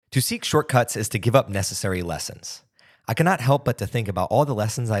To seek shortcuts is to give up necessary lessons. I cannot help but to think about all the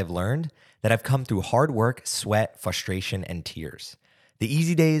lessons I have learned that have come through hard work, sweat, frustration, and tears. The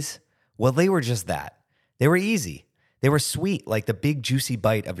easy days, well, they were just that. They were easy. They were sweet like the big juicy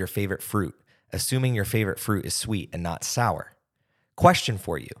bite of your favorite fruit, assuming your favorite fruit is sweet and not sour. Question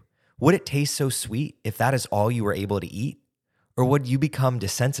for you. Would it taste so sweet if that is all you were able to eat? Or would you become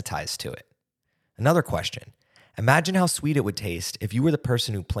desensitized to it? Another question. Imagine how sweet it would taste if you were the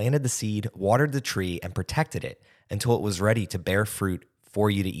person who planted the seed, watered the tree, and protected it until it was ready to bear fruit for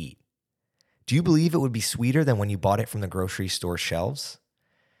you to eat. Do you believe it would be sweeter than when you bought it from the grocery store shelves?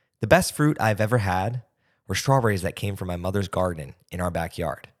 The best fruit I've ever had were strawberries that came from my mother's garden in our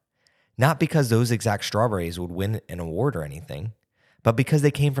backyard. Not because those exact strawberries would win an award or anything, but because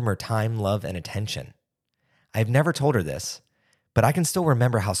they came from her time, love, and attention. I've never told her this, but I can still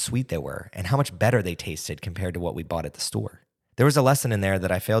remember how sweet they were and how much better they tasted compared to what we bought at the store. There was a lesson in there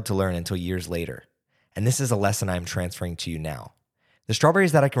that I failed to learn until years later, and this is a lesson I'm transferring to you now. The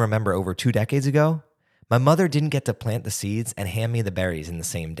strawberries that I can remember over 2 decades ago, my mother didn't get to plant the seeds and hand me the berries in the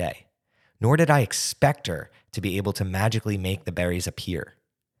same day, nor did I expect her to be able to magically make the berries appear.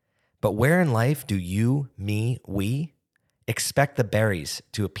 But where in life do you, me, we expect the berries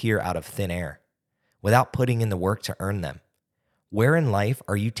to appear out of thin air without putting in the work to earn them? Where in life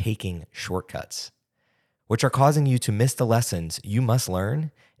are you taking shortcuts, which are causing you to miss the lessons you must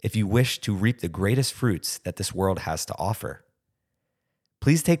learn if you wish to reap the greatest fruits that this world has to offer?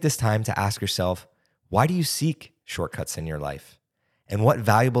 Please take this time to ask yourself, why do you seek shortcuts in your life? And what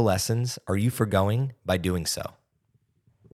valuable lessons are you forgoing by doing so?